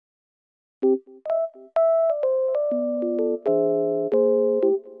Hey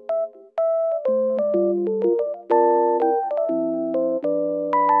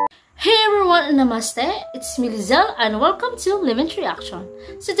everyone, namaste, it's me Lizelle and welcome to LeBrent Reaction.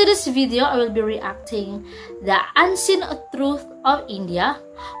 So today's video I will be reacting the unseen truth of India,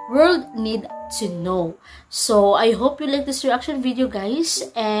 world need to know. So I hope you like this reaction video guys,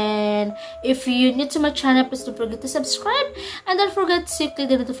 and if you're new to my channel, please don't forget to subscribe and don't forget to click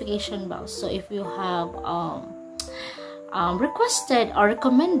the notification bell. So if you have requested or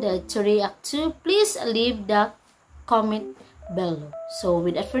recommended to react to, please leave the comment below. So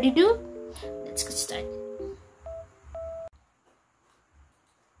without further ado, let's get started.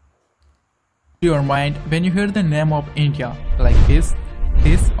 Your mind when you hear the name of India, like this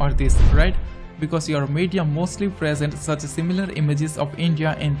or this, right? Because your media mostly present such similar images of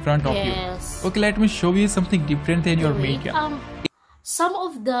India in front of you. Okay, let me show you something different than your media. Some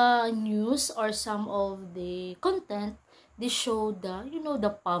of the news or some of the content, they show the the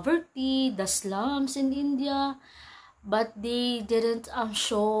poverty, the slums in India, but they didn't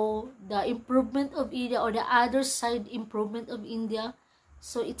show the improvement of India or the other side improvement of India.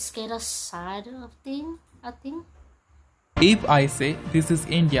 So it's kind of sad thing, I think. If I say this is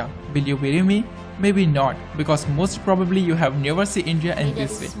India, will you believe me? Maybe not, because most probably you have never seen India in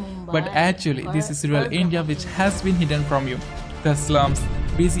this way. But actually, this is real India which has been hidden from you. The slums,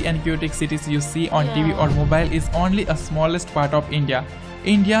 busy and chaotic cities you see on TV or mobile is only a smallest part of India.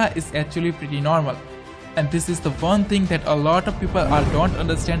 India is actually pretty normal. And this is the one thing that a lot of people don't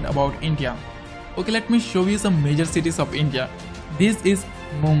understand about India. Okay, let me show you some major cities of India. This is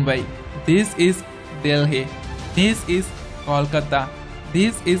Mumbai. This is Delhi. This is Kolkata.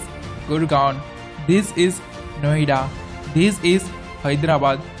 This is Gurgaon. This is Noida. This is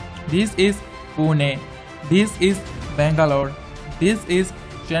Hyderabad. This is Pune. This is Bangalore. This is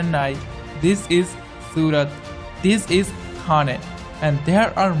Chennai. This is Surat. This is Thane. And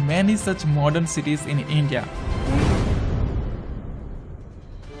there are many such modern cities in India.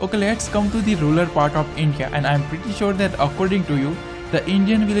 Okay, let's come to the rural part of India, and I'm pretty sure that according to you, the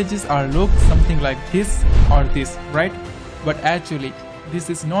Indian villages look something like this or this, right? But actually, this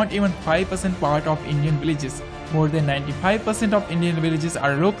is not even 5% part of Indian villages. More than 95% of Indian villages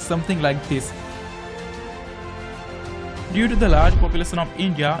look something like this. Due to the large population of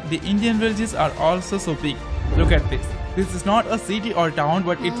India, the Indian villages are also so big. Look at this. This is not a city or town,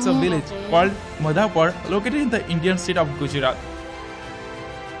 but it's a village called Madhapur, located in the Indian state of Gujarat.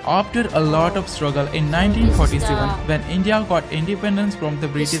 After a lot of struggle in 1947, when India got independence from the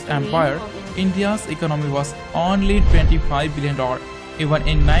British Empire, India's economy was only $25 billion. Even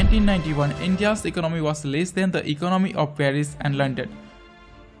in 1991, India's economy was less than the economy of Paris and London.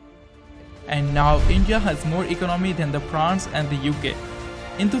 And now India has more economy than the France and the UK.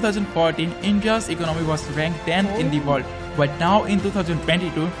 In 2014, India's economy was ranked 10th in the world, but now in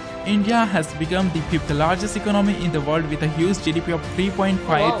 2022, India has become the 5th largest economy in the world with a huge GDP of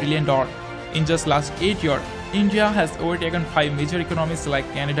 $3.5 trillion. In just last 8 years, India has overtaken 5 major economies like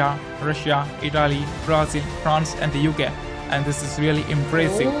Canada, Russia, Italy, Brazil, France and the UK, and this is really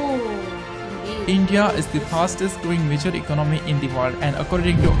impressive. India is the fastest growing major economy in the world, and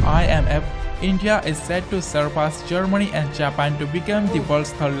according to IMF, India is set to surpass Germany and Japan to become the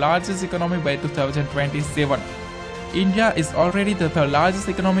world's third largest economy by 2027. India is already the third largest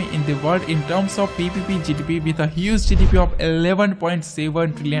economy in the world in terms of PPP GDP with a huge GDP of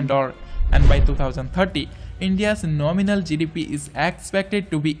 $11.7 trillion, and by 2030, India's nominal GDP is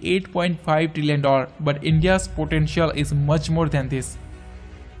expected to be $8.5 trillion, but India's potential is much more than this.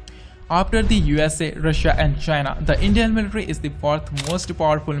 After the USA, Russia and China, the Indian military is the 4th most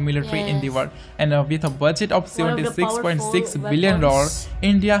powerful military in the world, and with a budget of $76.6 billion,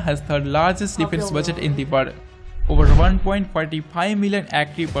 India has third largest defense budget in the world. Over 1.45 million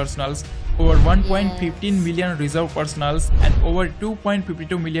active personnels, over 1.15 million reserve personnels, and over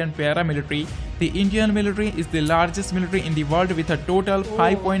 2.52 million paramilitary, the Indian military is the largest military in the world with a total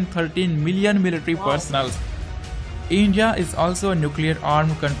 5.13 million military personnel. India is also a nuclear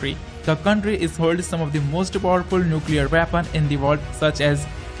armed country. The country is holds some of the most powerful nuclear weapons in the world, such as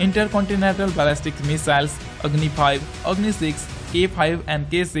intercontinental ballistic missiles, Agni 5, Agni 6, K5 and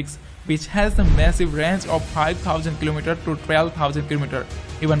K6, which has a massive range of 5,000 km to 12,000 km.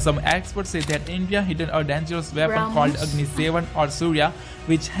 Even some experts say that India hidden a dangerous weapon called Agni 7 or Surya,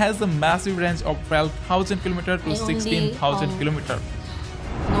 which has a massive range of 12,000 km to 16,000 km.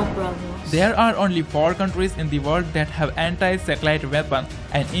 No problems. There are only 4 countries in the world that have anti-satellite weapons,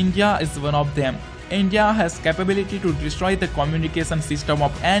 and India is one of them. India has capability to destroy the communication system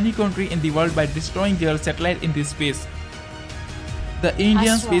of any country in the world by destroying their satellite in this space. The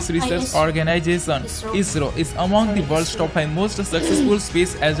Indian Astra. Space Research ISRO. Organization ISRO is among the world's ISRO. top 5 most successful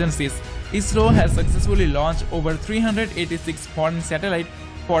space agencies. ISRO has successfully launched over 386 foreign satellites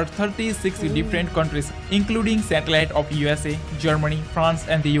for 36 different countries, including satellites of USA, Germany, France,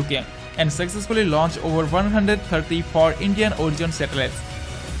 and the UK, and successfully launched over 134 Indian origin satellites.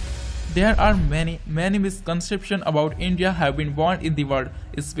 There are many misconceptions about India have been born in the world,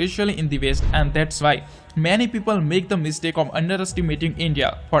 especially in the West, and that's why many people make the mistake of underestimating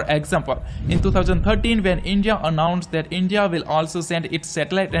India. For example, in 2013 when India announced that India will also send its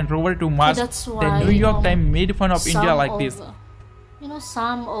satellite and rover to Mars, the New York Times made fun of India like this.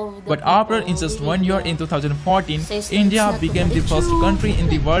 Some of the But after in just really 1 year in 2014, India became the first country in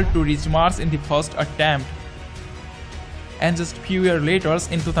the world to reach Mars in the first attempt. And just few years later,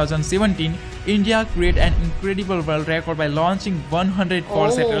 in 2017, India created an incredible world record by launching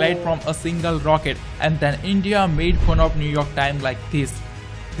 104 satellites from a single rocket, and then India made fun of New York Times like this.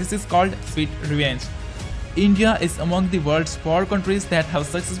 This is called sweet revenge. India is among the world's 4 countries that have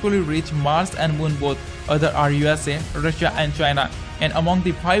successfully reached Mars and Moon both. Others are USA, Russia and China. And among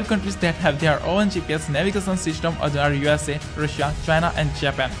the 5 countries that have their own GPS navigation system, others are USA, Russia, China and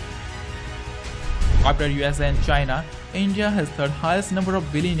Japan. After USA and China, India has third highest number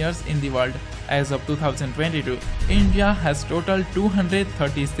of billionaires in the world. As of 2022, India has total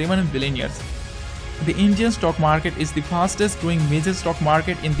 237 billionaires. The Indian stock market is the fastest growing major stock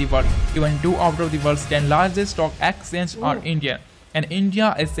market in the world. Even 2 out of the world's 10 largest stock exchanges are Indian. And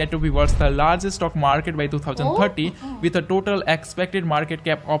India is said to be world's the largest stock market by 2030 with a total expected market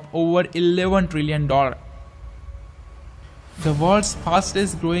cap of over $11 trillion. The world's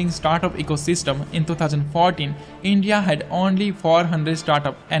fastest growing startup ecosystem. In 2014, India had only 400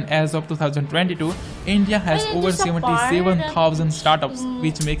 startups, and as of 2022, India has over 77,000 startups,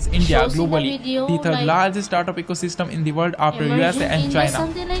 which makes India globally the third largest startup ecosystem in the world after USA and China,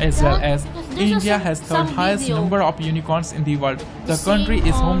 as well as India has third highest number of unicorns in the world. The country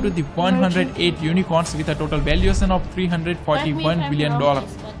is home to the 108 unicorns with a total valuation of $341 billion.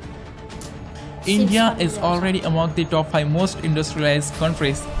 India is already among the top 5 most industrialized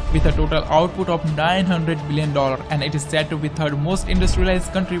countries with a total output of $900 billion, and it is said to be third most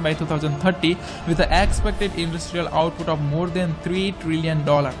industrialized country by 2030 with an expected industrial output of more than $3 trillion.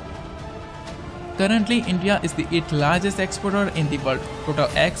 Currently, India is the 8th largest exporter in the world. Total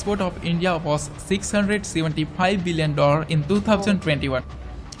export of India was $675 billion in 2021.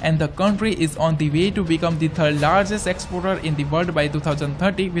 And the country is on the way to become the third largest exporter in the world by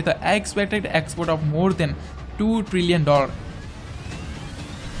 2030 with an expected export of more than $2 trillion.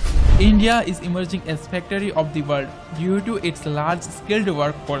 India is emerging as factory of the world due to its large skilled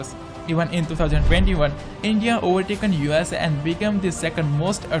workforce. Even in 2021, India overtaken USA and became the second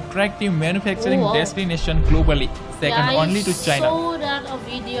most attractive manufacturing destination globally, second only to China.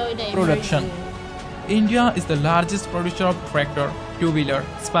 Production. India is the largest producer of tractor, two-wheeler,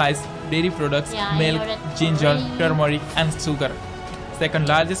 spice, dairy products, milk, ginger, turmeric and sugar. Second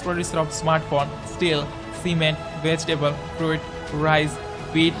largest producer of smartphone, steel, cement, vegetable, fruit, rice,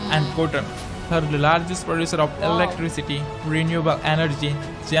 wheat and cotton. Third largest producer of electricity, renewable energy,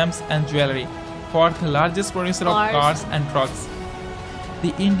 gems and jewelry. Fourth largest producer of cars and trucks.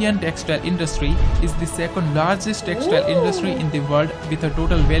 The Indian textile industry is the second largest textile industry in the world with a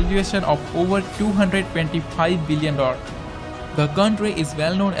total valuation of over $225 billion. The country is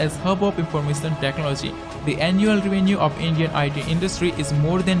well known as hub of information technology. The annual revenue of Indian IT industry is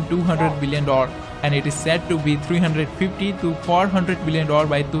more than $200 billion, and it is said to be $350 to $400 billion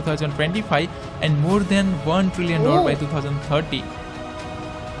by 2025 and more than $1 trillion by 2030.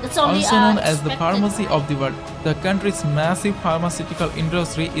 Also known as the pharmacy of the world, the country's massive pharmaceutical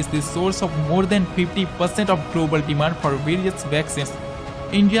industry is the source of more than 50% of global demand for various vaccines.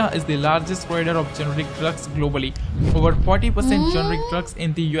 India is the largest provider of generic drugs globally. Over 40% generic drugs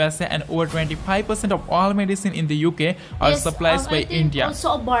in the USA and over 25% of all medicine in the UK are supplied by India.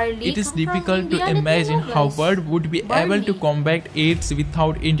 It is difficult to imagine how world would be able to combat AIDS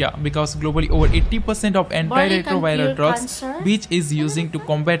without India, because globally over 80% of antiretroviral drugs which is using to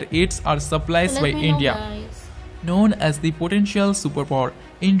combat AIDS are supplied by India. Known as the potential superpower,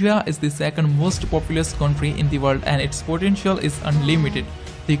 India is the second most populous country in the world and its potential is unlimited.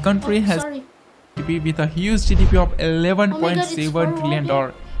 The country has GDP with a huge GDP of $11.7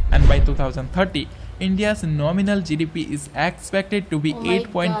 trillion, and by 2030, India's nominal GDP is expected to be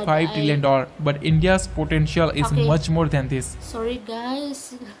 $8.5 trillion, but India's potential is much more than this. Sorry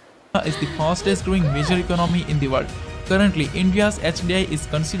guys. India is the fastest growing major economy in the world. Currently, India's HDI is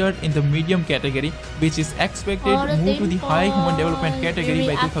considered in the medium category, which is expected to move to the high human development category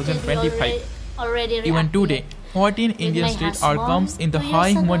by 2025. Even today, 14 with Indian my states are husband comes in the 2 years high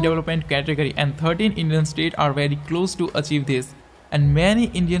human ago. development category, and 13 Indian states are very close to achieve this. And many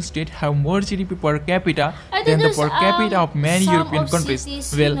Indian states have more GDP per capita I think than the there's per capita of many some European of countries.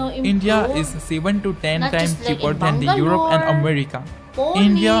 cities, Well, India is improved, 7 to 10 not times just like cheaper in than the Europe and Bangalore, America.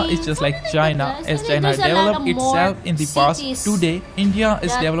 India is Pune, just something like like that, China. guys. As I think China there's a lot of developed more itself in the past, cities today India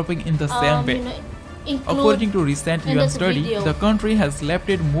is that developing in the same way. Include According to recent in UN that study, video. the country has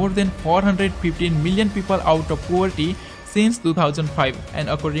lifted more than 415 million people out of poverty since 2005, and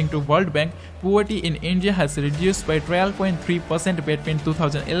according to World Bank, poverty in India has reduced by 12.3% between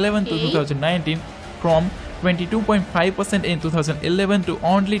 2011 to 2019, from 22.5% in 2011 to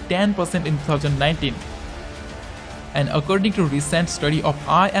only 10% in 2019. And according to recent study of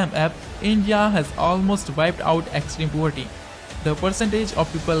IMF, India has almost wiped out extreme poverty. The percentage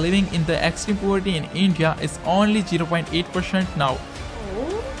of people living in the extreme poverty in India is only 0.8% now.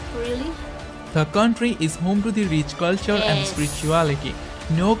 Oh, really? The country is home to the rich culture and spirituality.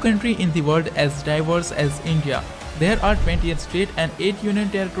 No country in the world as diverse as India. There are 20 states and 8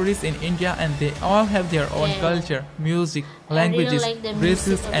 union territories in India, and they all have their own culture, music, languages, like the races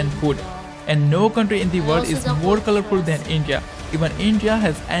music and of food. India. And no country in the world also is the more food colorful than trust. India. Even India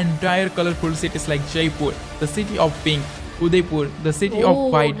has entire colorful cities like Jaipur, the city of pink, Udaipur, the city of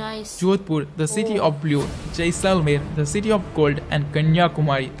white, Nice. Jodhpur, the city of blue, Jaisalmer, the city of gold, and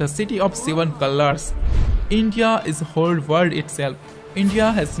Kanyakumari, the city of 7 colors. India is whole world itself. India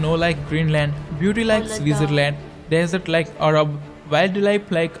has snow like Greenland, beauty like Switzerland, desert like Arab,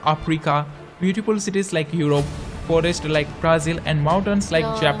 wildlife like Africa, beautiful cities like Europe, forest like Brazil, and mountains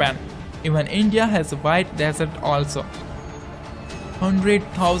like Japan. Even India has a white desert also.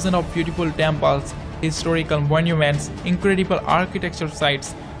 100,000 of beautiful temples, historical monuments, incredible architecture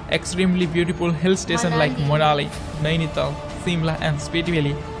sites, extremely beautiful hill stations like Manali, Nainital, Simla, and Spiti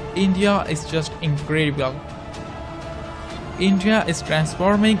Valley. India is just incredible. India is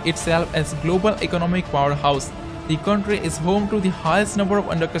transforming itself as global economic powerhouse. The country is home to the highest number of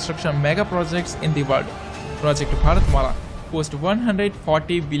under construction mega projects in the world. Project Bharatmala cost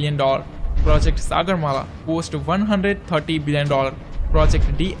 $140 billion. Project Sagarmala cost $130 billion. Project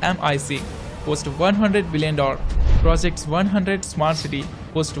DMIC cost $100 billion. Projects 100 Smart City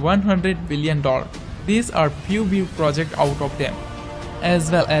cost $100 billion. These are few big projects out of them.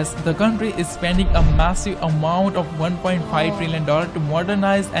 As well as the country is spending a massive amount of $1.5 trillion to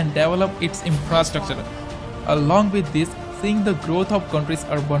modernize and develop its infrastructure. Along with this, seeing the growth of country's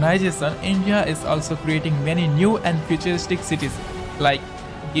urbanization, India is also creating many new and futuristic cities like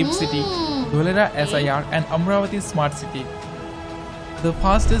GIFT City, Dholera SIR, and Amravati Smart City. The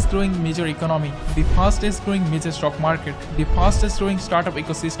fastest growing major economy, the fastest growing major stock market, the fastest growing startup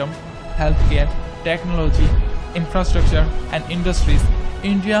ecosystem, healthcare, technology, infrastructure, and industries,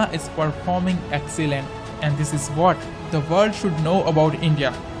 India is performing excellent, and this is what the world should know about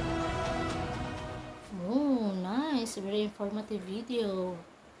India. Oh, nice. Very informative video.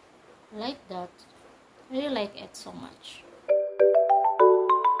 I like that. I really like it so much.